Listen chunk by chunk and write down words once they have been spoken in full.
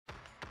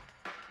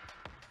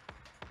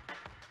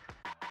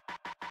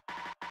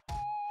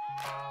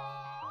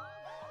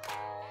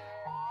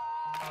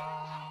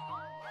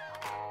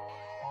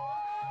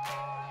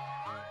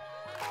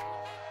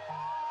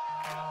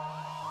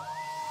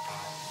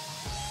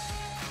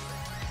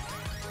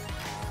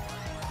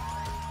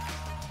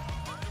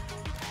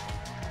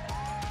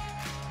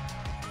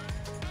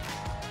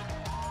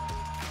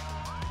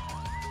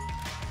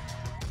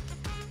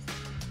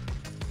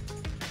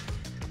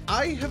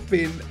I have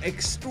been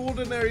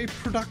extraordinarily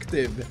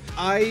productive.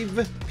 I've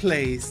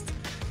placed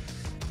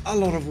a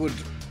lot of wood,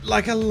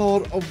 like a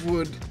lot of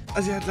wood.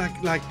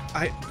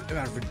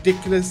 A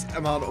ridiculous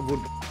amount of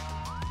wood.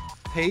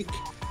 Take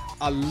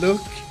a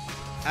look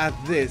at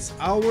this.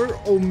 Our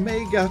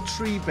Omega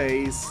tree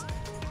base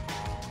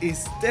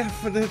is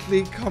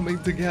definitely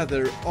coming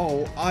together.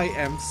 Oh, I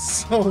am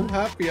so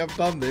happy I've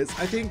done this.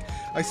 I think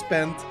I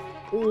spent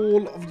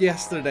all of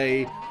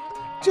yesterday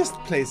just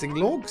placing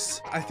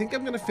logs. I think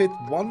I'm gonna fit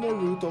one more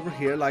route over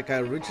here like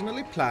I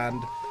originally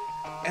planned,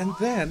 and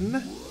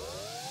then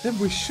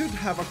we should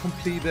have a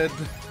completed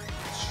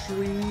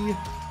tree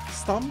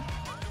stump.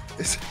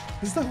 Is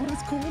that what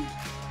it's called?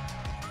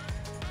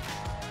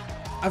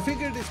 I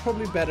figured it's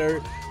probably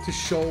better to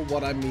show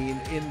what I mean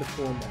in the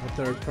form of a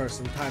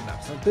third-person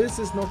time-lapse. Now this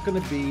is not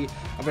going to be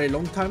a very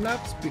long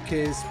time-lapse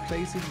because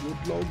placing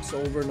wood logs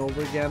over and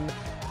over again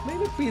may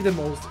not be the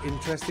most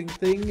interesting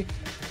thing,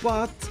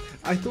 but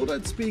I thought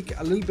I'd speak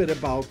a little bit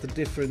about the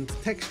different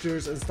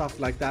textures and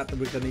stuff like that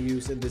we're going to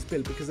use in this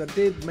build, because I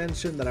did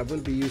mention that I will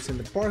be using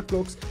the bark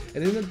blocks,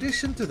 and in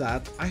addition to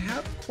that I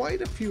have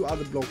quite a few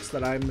other blocks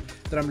that I'm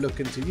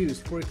looking to use.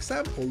 For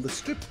example, the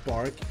stripped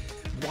bark,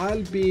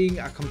 while being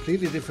a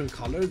completely different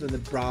color than the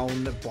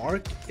brown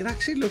bark, it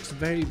actually looks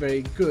very,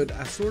 very good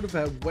as sort of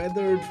a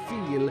weathered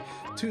feel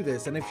to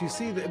this. And if you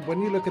see that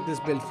when you look at this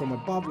build from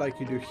above like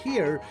you do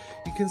here,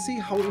 you can see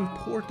how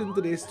important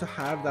it is to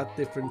have that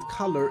different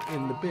color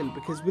in the build,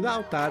 because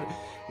without that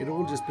it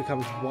all just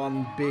becomes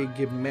one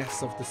big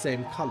mess of the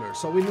same color.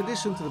 So in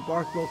addition to the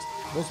bark blocks,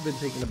 I've also been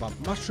thinking about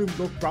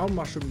brown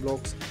mushroom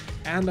blocks,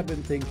 and I've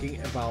been thinking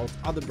about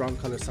other brown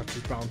colors such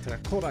as brown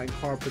terracotta and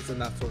carpets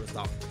and that sort of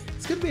stuff.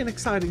 It's going to be an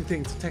exciting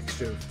thing to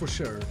texture for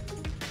sure.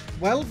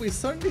 Well, we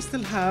certainly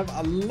still have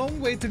a long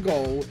way to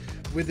go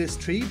with this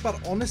tree, but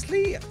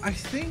honestly, I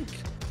think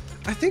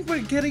we're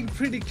getting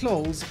pretty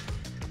close.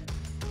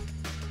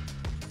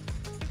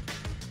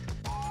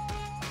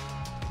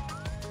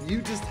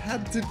 You just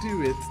had to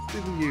do it,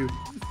 didn't you?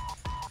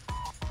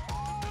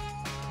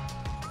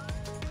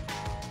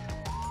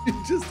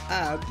 You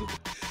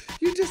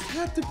just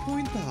had to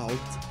point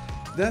out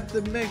that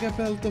the mega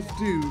belt of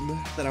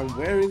doom that I'm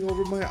wearing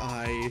over my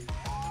eye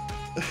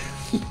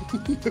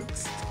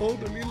looks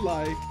totally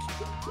like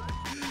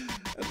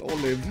an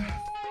olive.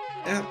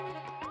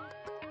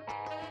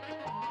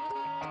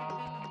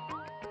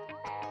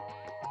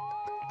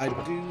 I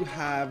do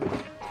have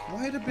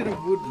quite a bit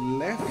of wood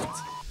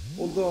left,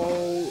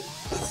 although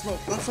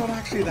that's not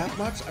actually that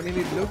much. I mean,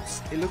 it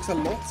looks a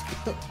lot,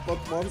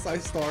 but once I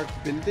start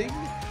building,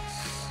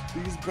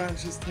 these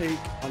branches take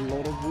a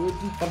lot of wood,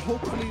 but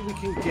hopefully we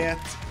can get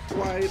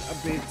quite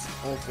a bit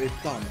of it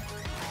done.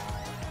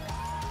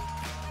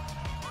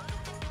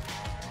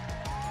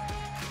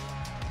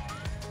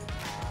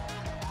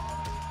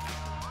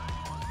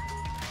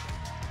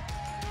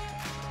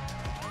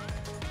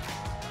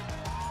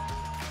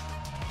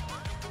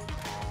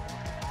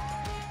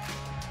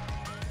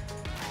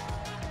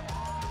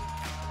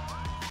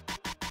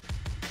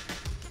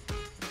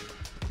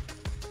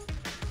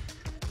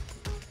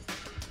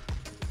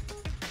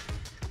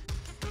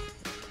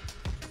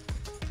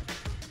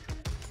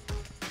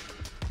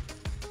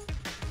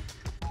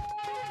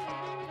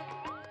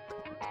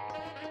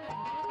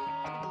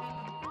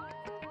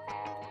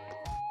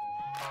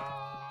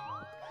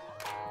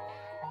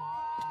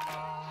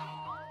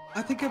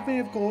 I think I may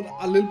have gone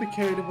a little bit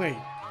carried away.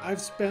 I've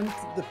spent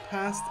the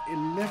past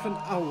 11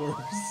 hours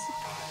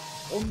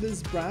on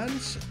this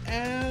branch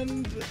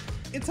and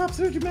it's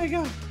absolutely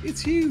mega.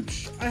 It's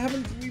huge. I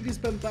haven't really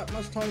spent that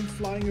much time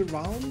flying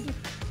around,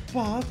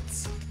 but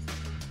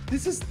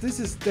this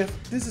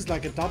is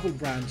like a double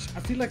branch. I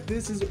feel like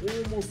this is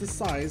almost the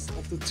size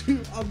of the two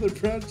other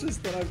branches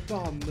that I've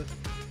done.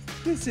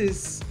 This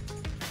is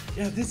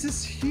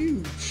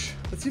huge.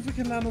 Let's see if we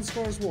can land on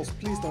Scar's walls.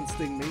 Please don't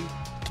sting me.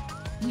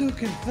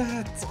 Look at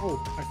that!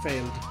 Oh, I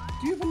failed.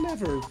 Do you have a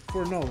lever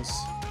for a nose?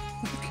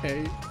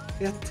 Okay.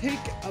 Yeah, take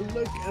a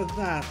look at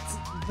that.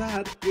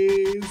 That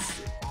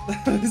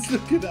is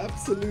looking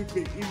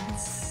absolutely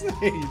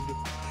insane.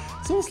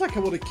 It's almost like I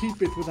want to keep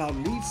it without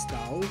leaves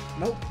now.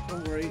 Nope,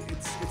 don't worry.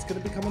 It's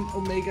going to become an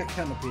Omega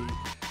canopy.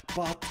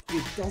 But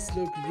it does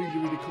look really,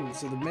 really cool.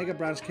 So the Mega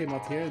branch came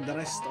out here, and then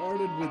I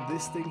started with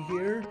this thing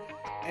here.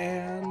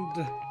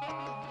 And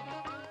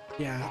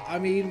yeah, I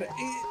mean,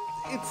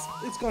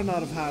 it's gone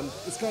out of hand.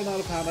 It's gone out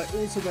of hand. I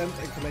also went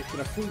and collected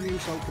a full new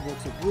shulker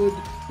box of wood,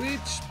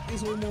 which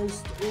is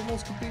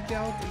almost completely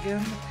out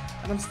again.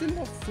 And I'm still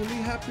not fully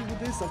happy with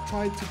this. I've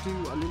tried to do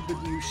a little bit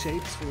new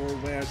shapes for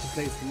where to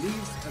place the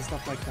leaves and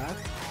stuff like that.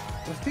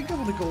 But I think I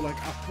want to go like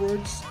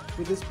upwards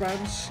with this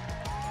branch.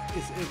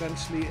 Is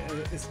eventually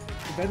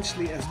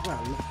as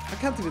well. I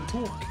can't even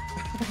talk.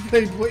 I've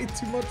played way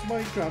too much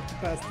Minecraft the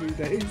past 3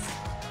 days.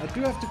 I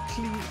do have to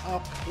clean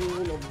up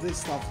all of this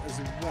stuff as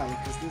well,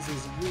 because this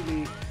is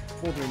really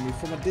bothering me.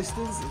 From a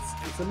distance,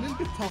 it's a little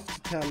bit tough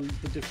to tell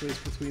the difference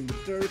between the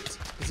dirt,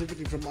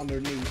 specifically from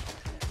underneath,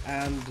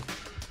 and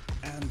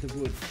the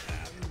wood.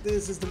 And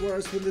this is the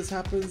worst when this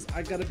happens.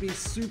 I gotta be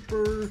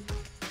super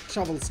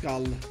shovel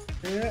skull.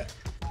 Yeah.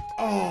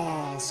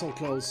 Oh, so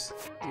close.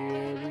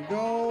 Here we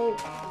go.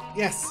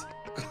 Yes,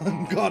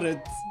 got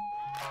it.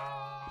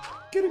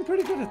 Getting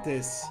pretty good at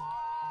this.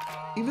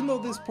 Even though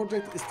this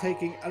project is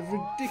taking a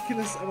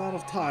ridiculous amount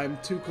of time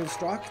to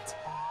construct,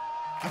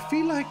 I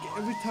feel like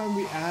every time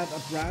we add a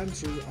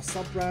branch or a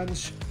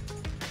sub-branch,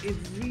 it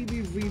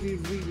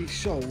really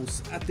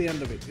shows at the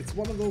end of it. It's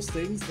one of those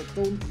things that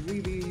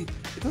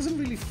it doesn't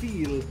really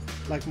feel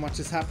like much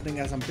is happening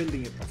as I'm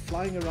building it, but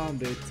flying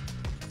around it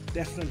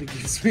definitely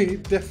gives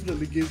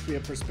me a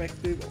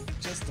perspective of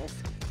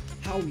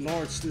how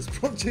large this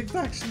project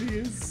actually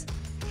is.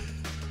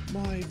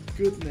 My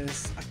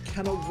goodness, I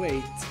cannot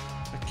wait.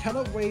 I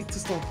cannot wait to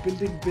start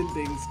building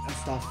buildings and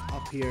stuff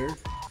up here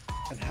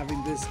and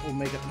having this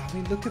omega. I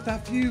mean, look at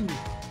that view.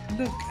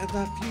 Look at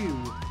that view.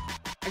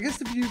 I guess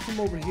the view from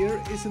over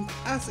here isn't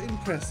as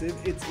impressive.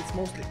 It's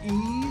mostly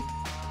E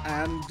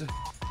and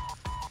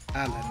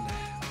Alan.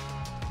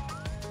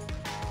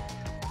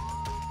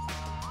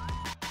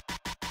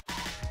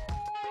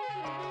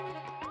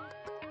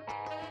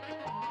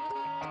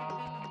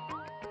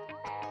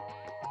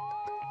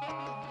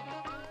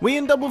 We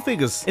in double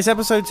figures. It's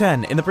episode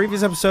 10. In the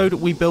previous episode,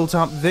 we built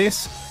up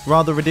this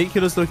rather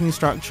ridiculous looking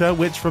structure,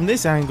 which from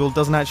this angle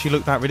doesn't actually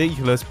look that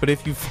ridiculous, but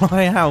if you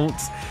fly out,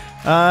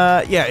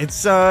 yeah,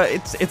 it's a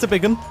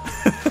big one.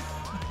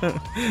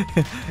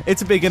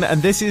 It's a big one,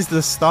 and this is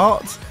the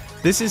start.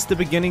 This is the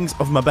beginnings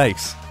of my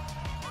base.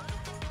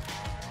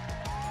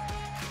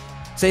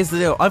 So here's the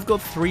deal, I've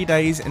got 3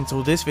 days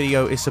until this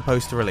video is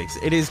supposed to release.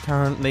 It is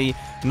currently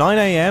 9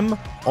 AM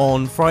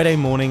on Friday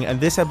morning,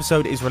 and this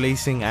episode is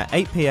releasing at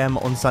 8 PM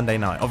on Sunday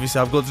night. Obviously,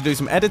 I've got to do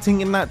some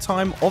editing in that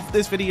time of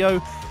this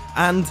video,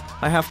 and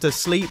I have to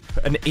sleep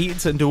and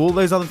eat and do all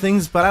those other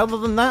things, but other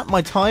than that,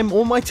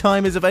 all my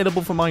time is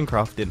available for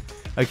Minecrafting,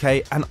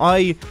 okay? And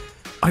I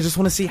just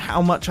want to see how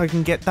much I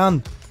can get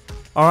done,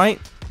 alright?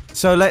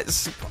 So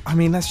let's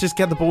just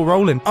get the ball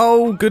rolling.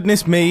 Oh,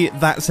 goodness me,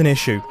 that's an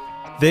issue.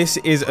 This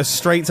is a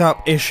straight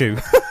up issue.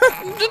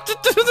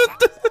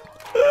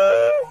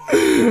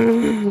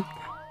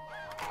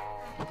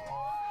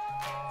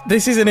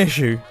 This is an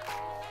issue.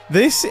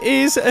 This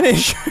is an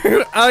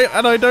issue.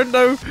 And I don't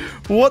know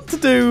what to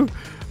do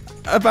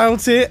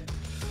about it.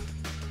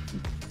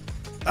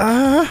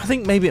 I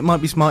think maybe it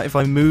might be smart if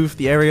I move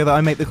the area that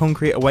I make the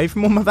concrete away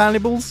from all my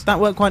valuables. That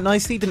worked quite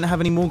nicely, didn't have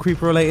any more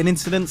creeper related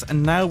incidents,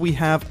 and now we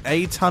have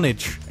a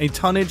tonnage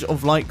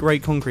of light grey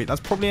concrete.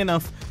 That's probably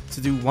enough to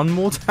do one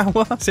more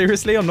tower.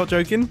 Seriously, I'm not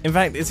joking. In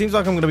fact, it seems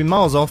like I'm going to be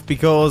miles off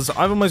because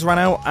I've almost run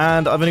out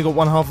and I've only got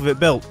one half of it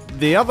built.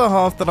 The other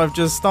half that I've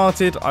just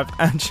started, I've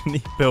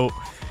actually built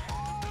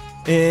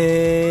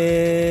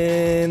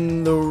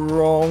in the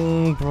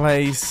wrong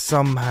place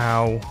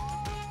somehow.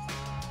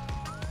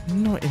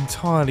 I'm not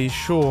entirely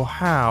sure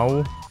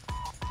how,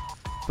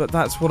 but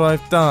that's what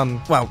I've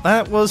done. Well,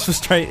 that was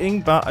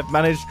frustrating, but I've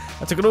managed.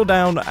 I took it all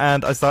down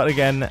and I started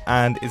again,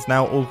 and it's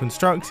now all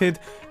constructed.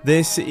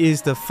 This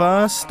is the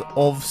first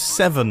of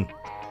 7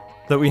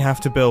 that we have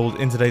to build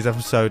in today's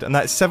episode, and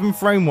that's 7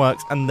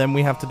 frameworks, and then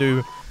we have to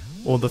do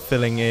all the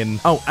filling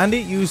in. Oh, and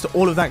it used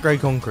all of that grey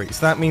concrete,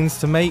 so that means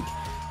to make...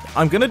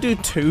 I'm going to do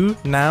 2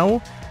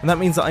 now, and that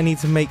means that I need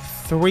to make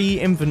 3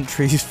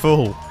 inventories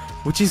full,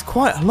 which is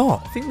quite a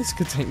lot. I think this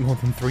could take more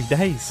than 3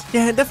 days.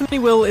 Yeah, it definitely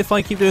will if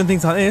I keep doing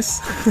things like this.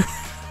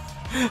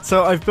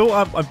 So I've built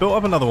up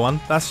another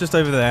one. That's just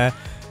over there.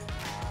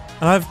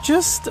 And I've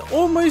just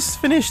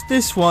almost finished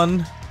this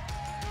one.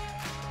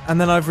 And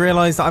then I've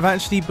realised that I've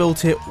actually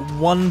built it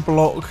 1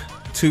 block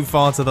too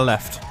far to the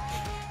left.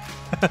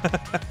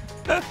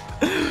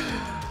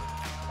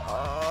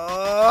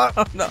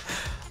 No,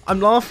 I'm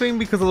laughing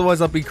because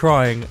otherwise I'd be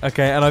crying.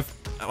 Okay, and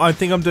I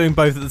think I'm doing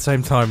both at the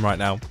same time right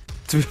now,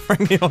 to be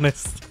frankly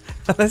honest.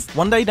 There's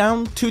 1 day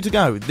down, 2 to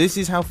go. This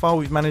is how far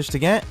we've managed to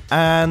get,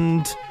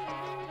 and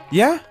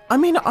yeah, I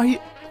mean, are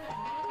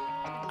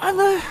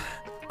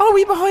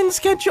we behind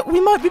schedule? We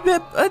might be a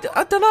bit,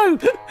 I don't know.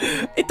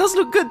 It does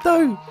look good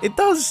though. It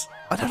does.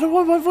 I don't know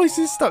why my voice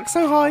is stuck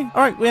so high.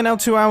 Alright, we're now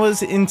 2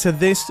 hours into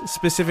this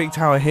specific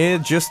tower here,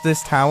 just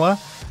this tower.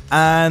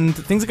 And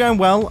things are going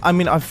well. I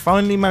mean, I've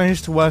finally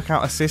managed to work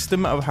out a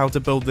system of how to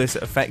build this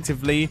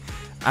effectively.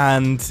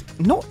 And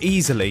not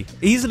easily.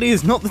 Easily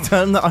is not the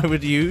term that I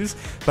would use,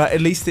 but at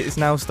least it is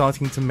now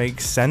starting to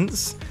make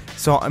sense.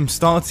 So I'm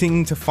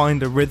starting to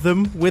find a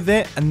rhythm with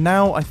it, and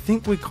now I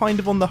think we're kind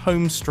of on the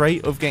home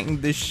straight of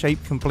getting this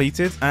shape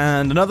completed.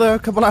 And another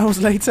couple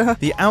hours later,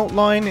 the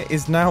outline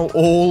is now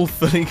all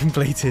fully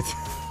completed.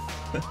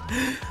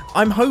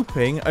 I'm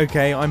hoping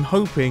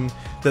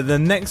that the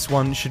next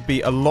one should be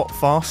a lot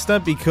faster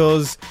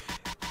because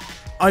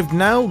I've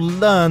now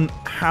learned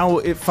how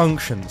it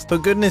functions. But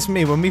goodness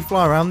me, when we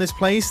fly around this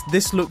place,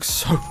 this looks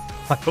so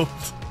wild.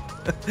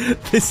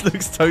 This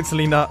looks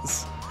totally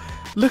nuts.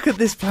 Look at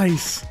this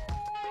place.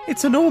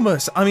 It's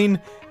enormous. I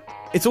mean,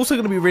 It's also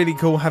going to be really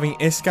cool having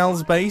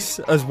Iskalls base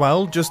as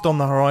well, just on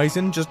the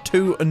horizon. Just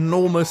two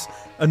enormous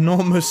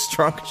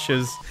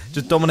structures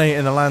just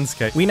dominating the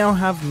landscape. We now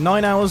have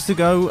 9 hours to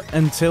go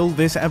until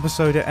this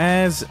episode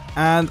airs,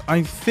 and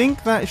I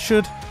think that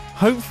should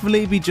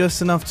hopefully be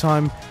just enough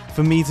time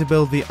for me to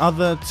build the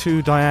other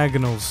 2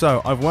 diagonals.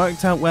 So I've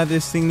worked out where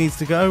this thing needs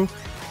to go,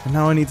 and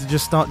now I need to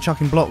just start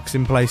chucking blocks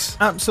in place.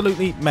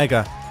 Absolutely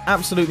mega.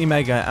 Absolutely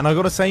mega. And I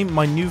gotta say,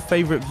 my new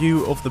favourite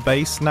view of the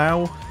base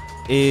now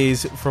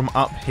is from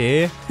up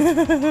here.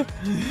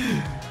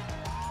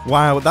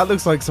 Wow, that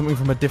looks like something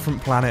from a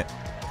different planet.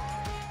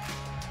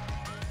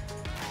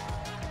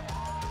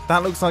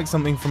 That looks like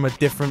something from a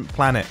different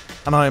planet.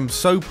 And I am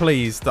so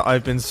pleased that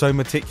I've been so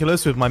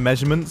meticulous with my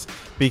measurements,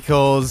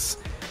 because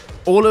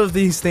all of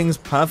these things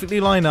perfectly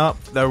line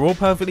up. They're all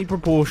perfectly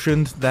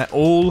proportioned. They're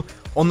all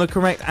on the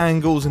correct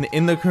angles and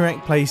in the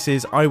correct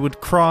places. I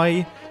would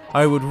cry.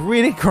 I would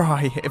really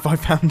cry if I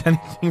found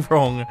anything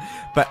wrong,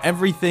 but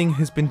everything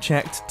has been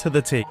checked to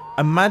the T.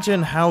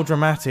 Imagine how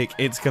dramatic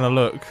it's going to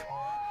look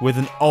with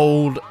an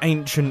old,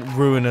 ancient,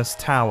 ruinous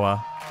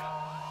tower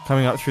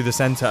coming up through the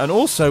centre, and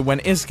also when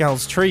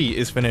Iskall's tree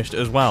is finished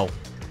as well.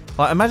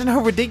 Like, imagine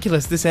how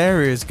ridiculous this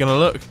area is going to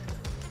look.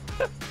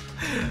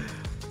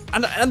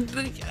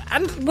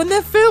 and when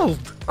they're filled,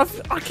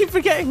 I keep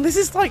forgetting, this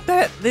is like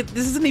this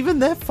isn't even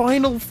their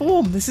final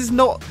form. This is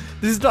not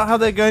how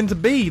they're going to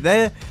be.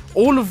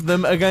 All of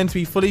them are going to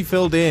be fully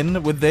filled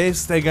in with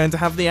this. They're going to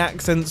have the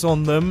accents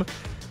on them.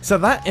 So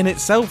that in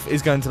itself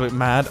is going to look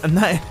mad, and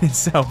that in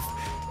itself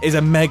is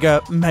a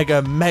mega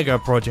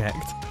project.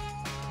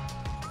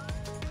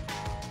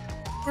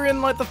 We're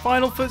in like the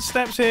final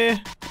footsteps here.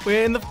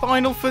 We're in the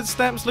final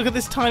footsteps. Look at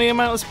this tiny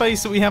amount of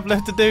space that we have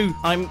left to do.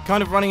 I'm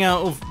kind of running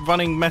out of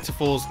running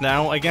metaphors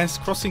now, I guess.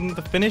 Crossing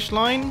the finish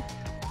line?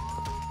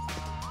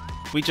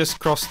 We just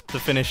crossed the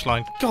finish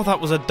line. God, that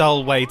was a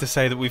dull way to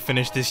say that we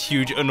finished this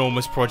huge,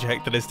 enormous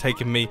project that has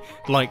taken me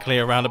likely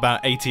around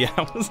about 80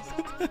 hours.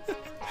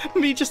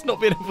 Me just not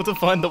being able to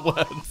find the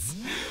words.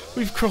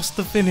 We've crossed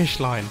the finish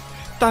line.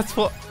 That's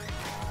what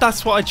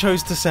I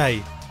chose to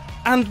say.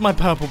 And my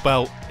purple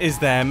belt is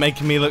there,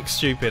 making me look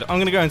stupid. I'm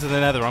going to go into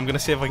the nether. I'm going to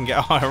see if I can get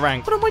a higher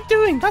rank. What am I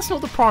doing? That's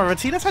not the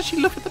priority. Let's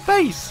actually look at the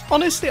base.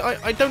 Honestly,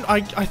 I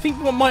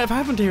think what might have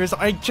happened here is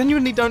I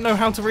genuinely don't know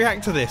how to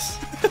react to this.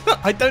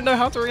 I don't know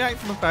how to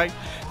react to the fact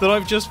that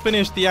I've just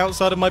finished the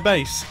outside of my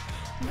base.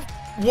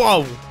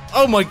 Whoa.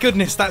 Oh my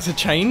goodness, that's a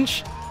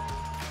change.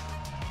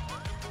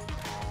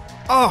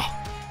 Oh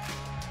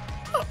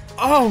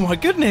my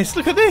goodness,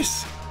 look at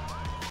this.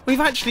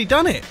 We've actually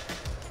done it.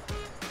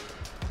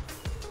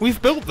 We've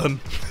built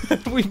them.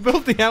 We've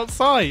built the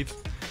outside.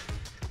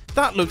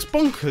 That looks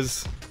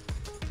bonkers.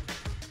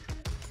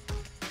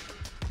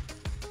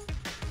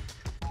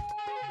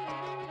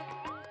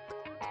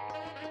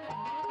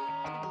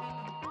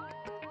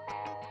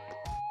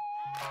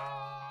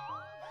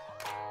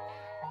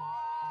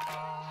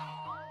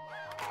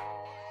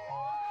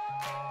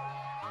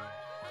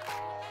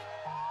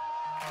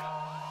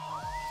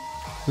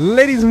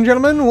 Ladies and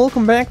gentlemen,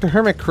 welcome back to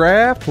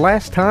Hermitcraft.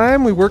 Last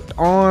time we worked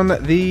on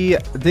the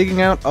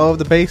digging out of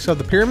the base of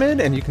the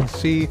pyramid, and you can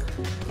see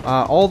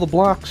all the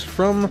blocks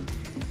from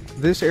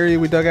this area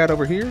we dug out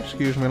over here.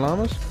 Excuse me,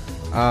 llamas.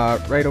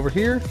 Right over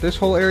here, this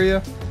whole area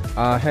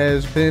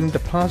has been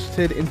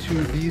deposited into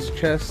these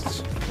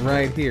chests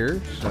right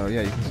here. So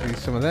yeah, you can see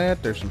some of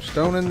that. There's some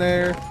stone in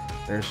there.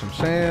 There's some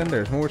sand.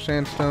 There's more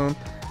sandstone.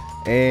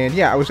 And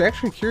yeah, I was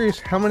actually curious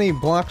how many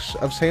blocks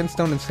of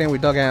sandstone and sand we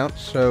dug out.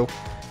 So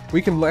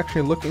we can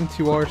actually look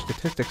into our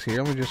statistics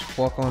here. Let me just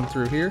walk on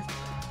through here.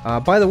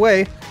 By the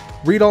way,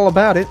 read all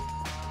about it.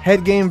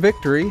 Head game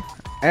victory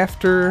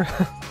after...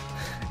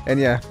 and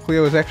yeah,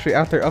 Cleo is actually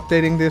out there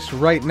updating this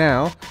right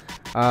now.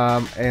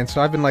 And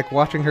so I've been like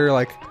watching her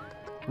like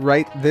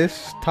write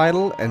this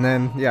title, and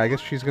then yeah, I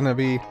guess she's gonna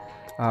be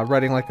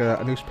writing like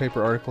a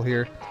newspaper article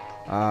here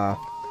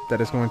that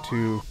is going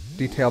to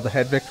detail the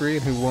head victory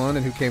and who won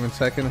and who came in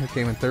second and who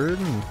came in third,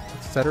 and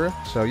etc.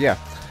 So yeah,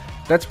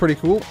 that's pretty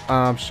cool.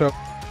 So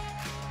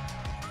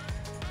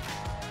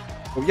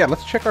yeah,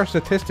 let's check our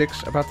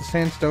statistics about the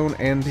sandstone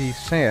and the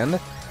sand.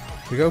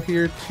 We go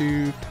here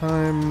to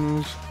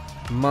times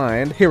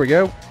mined. Here we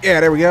go.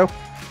 Yeah, there we go.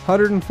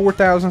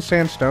 104,000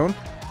 sandstone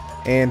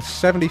and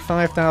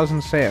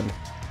 75,000 sand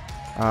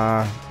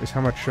is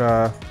how much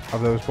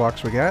of those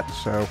blocks we got.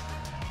 So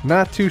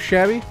not too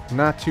shabby,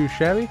 not too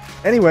shabby.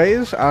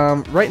 Anyways,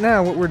 right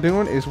now what we're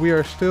doing is we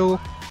are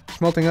still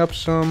smelting up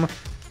some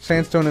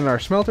sandstone in our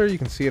smelter. You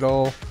can see it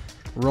all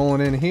rolling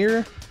in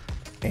here.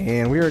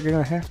 And we are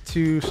going to have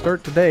to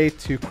start today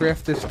to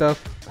craft this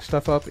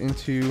stuff up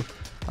into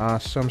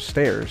some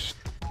stairs.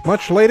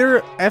 Much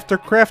later, after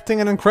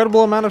crafting an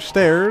incredible amount of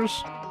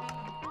stairs.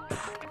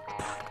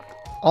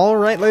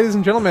 Alright, ladies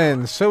and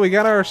gentlemen, so we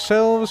got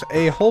ourselves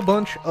a whole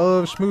bunch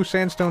of smooth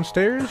sandstone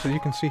stairs. As you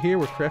can see here,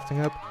 we're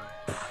crafting up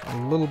a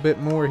little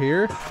bit more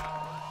here.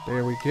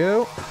 There we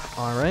go.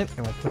 Alright,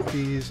 and we'll put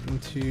these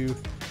into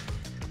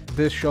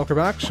this shulker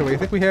box. So I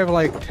think we have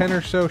like 10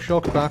 or so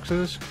shulker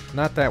boxes.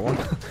 Not that one.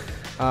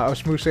 of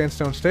smooth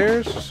sandstone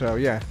stairs. So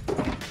yeah,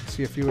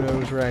 see a few of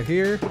those right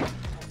here.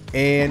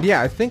 And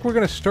yeah, I think we're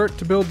going to start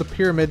to build the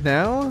pyramid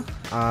now,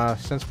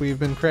 since we've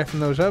been crafting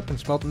those up and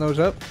smelting those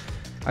up.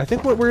 I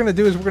think what we're going to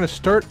do is we're going to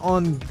start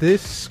on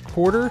this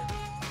quarter.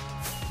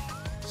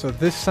 So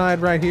this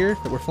side right here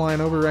that we're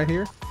flying over right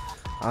here.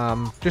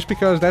 Just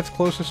because that's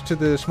closest to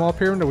the small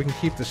pyramid, we can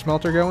keep the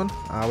smelter going,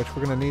 which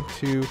we're going to need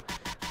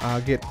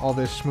to get all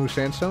this smooth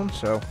sandstone.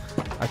 So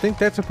I think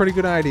that's a pretty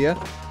good idea.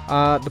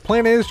 The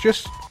plan is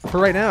just,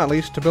 for right now at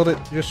least, to build it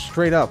just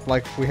straight up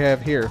like we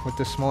have here with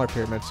this smaller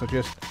pyramid. So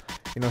just,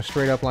 you know,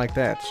 straight up like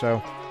that.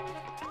 So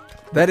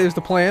that is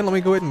the plan. Let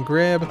me go ahead and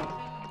grab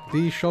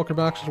these shulker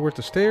boxes worth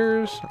of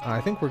stairs. I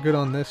think we're good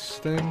on this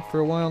thing for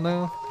a while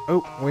now.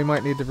 Oh, we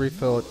might need to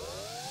refill it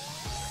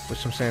with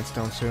some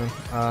sandstone soon.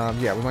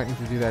 Yeah, we might need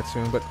to do that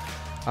soon. But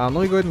let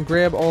me go ahead and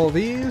grab all of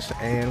these,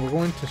 and we're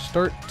going to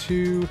start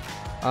to,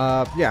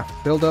 yeah,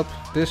 build up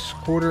this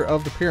quarter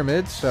of the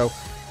pyramid. So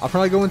I'll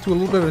probably go into a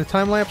little bit of a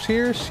time lapse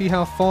here, see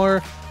how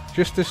far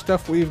just this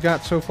stuff we've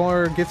got so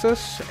far gets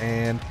us,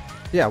 and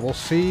yeah, we'll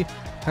see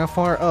how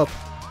far up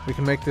we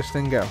can make this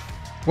thing go.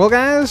 Well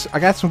guys, I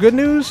got some good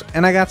news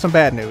and I got some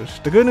bad news.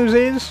 The good news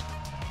is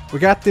we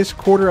got this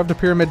quarter of the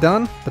pyramid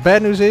done. The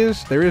bad news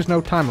is there is no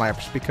time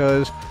lapse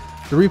because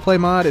the replay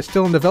mod is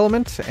still in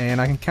development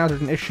and I encountered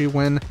an issue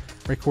when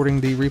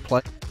recording the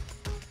replay.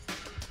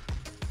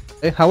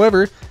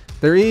 However,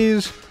 there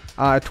is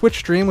a Twitch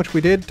stream which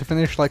we did to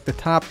finish like the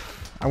top,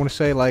 I want to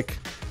say like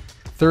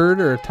third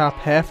or top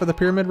half of the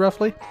pyramid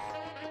roughly.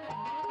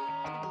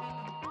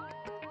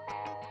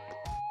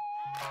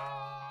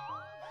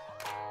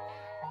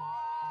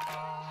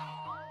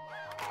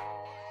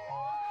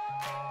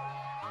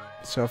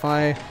 So if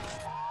I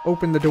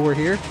open the door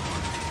here,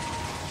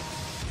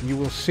 you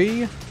will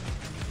see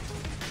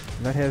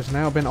that has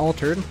now been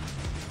altered.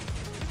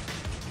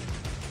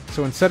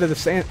 So instead of the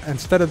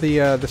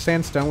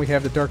sandstone, we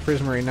have the dark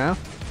prismarine now.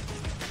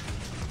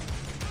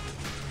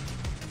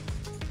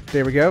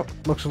 There we go.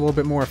 Looks a little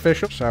bit more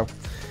official. So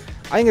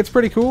I think it's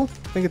pretty cool.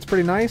 I think it's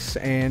pretty nice,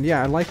 and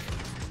yeah, I like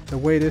the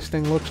way this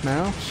thing looks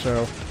now.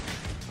 So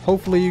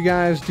hopefully you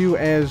guys do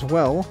as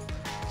well.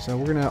 So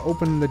we're gonna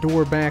open the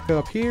door back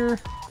up here.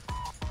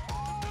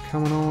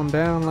 Coming on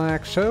down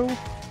like so.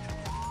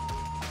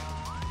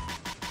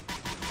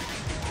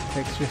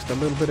 Takes just a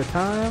little bit of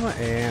time,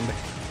 and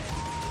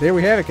there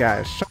we have it,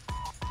 guys. So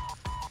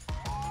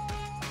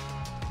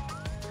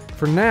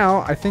for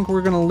now, I think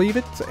we're going to leave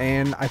it,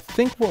 and I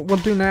think what we'll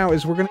do now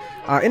is we're going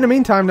to... in the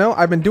meantime, though,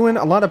 I've been doing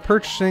a lot of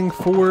purchasing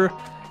for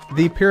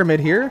the pyramid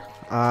here,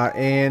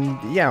 and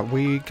yeah,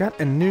 we got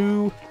a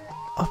new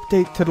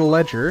update to the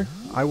ledger.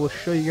 I will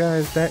show you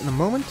guys that in a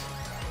moment.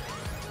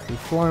 We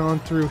fly on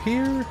through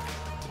here.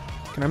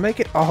 Can I make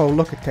it? Oh,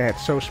 look at that.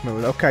 So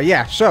smooth. Okay,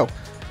 yeah. So,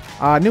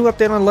 new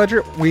update on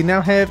Ledger. We now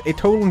have a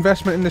total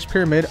investment in this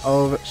pyramid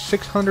of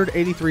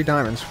 683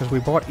 diamonds because we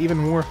bought even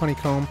more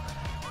honeycomb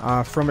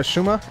from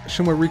Asuma.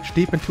 Asuma reached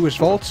deep into his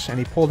vaults and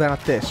he pulled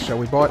out this. So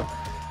we bought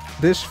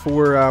this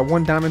for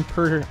 1 diamond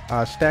per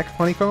stack of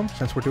honeycomb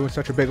since we're doing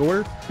such a big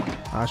order.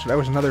 So that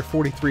was another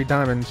 43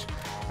 diamonds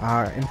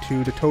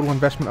into the total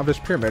investment of this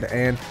pyramid.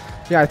 And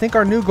yeah, I think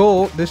our new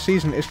goal this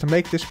season is to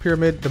make this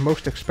pyramid the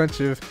most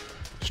expensive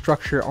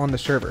structure on the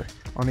server,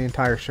 on the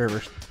entire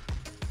server.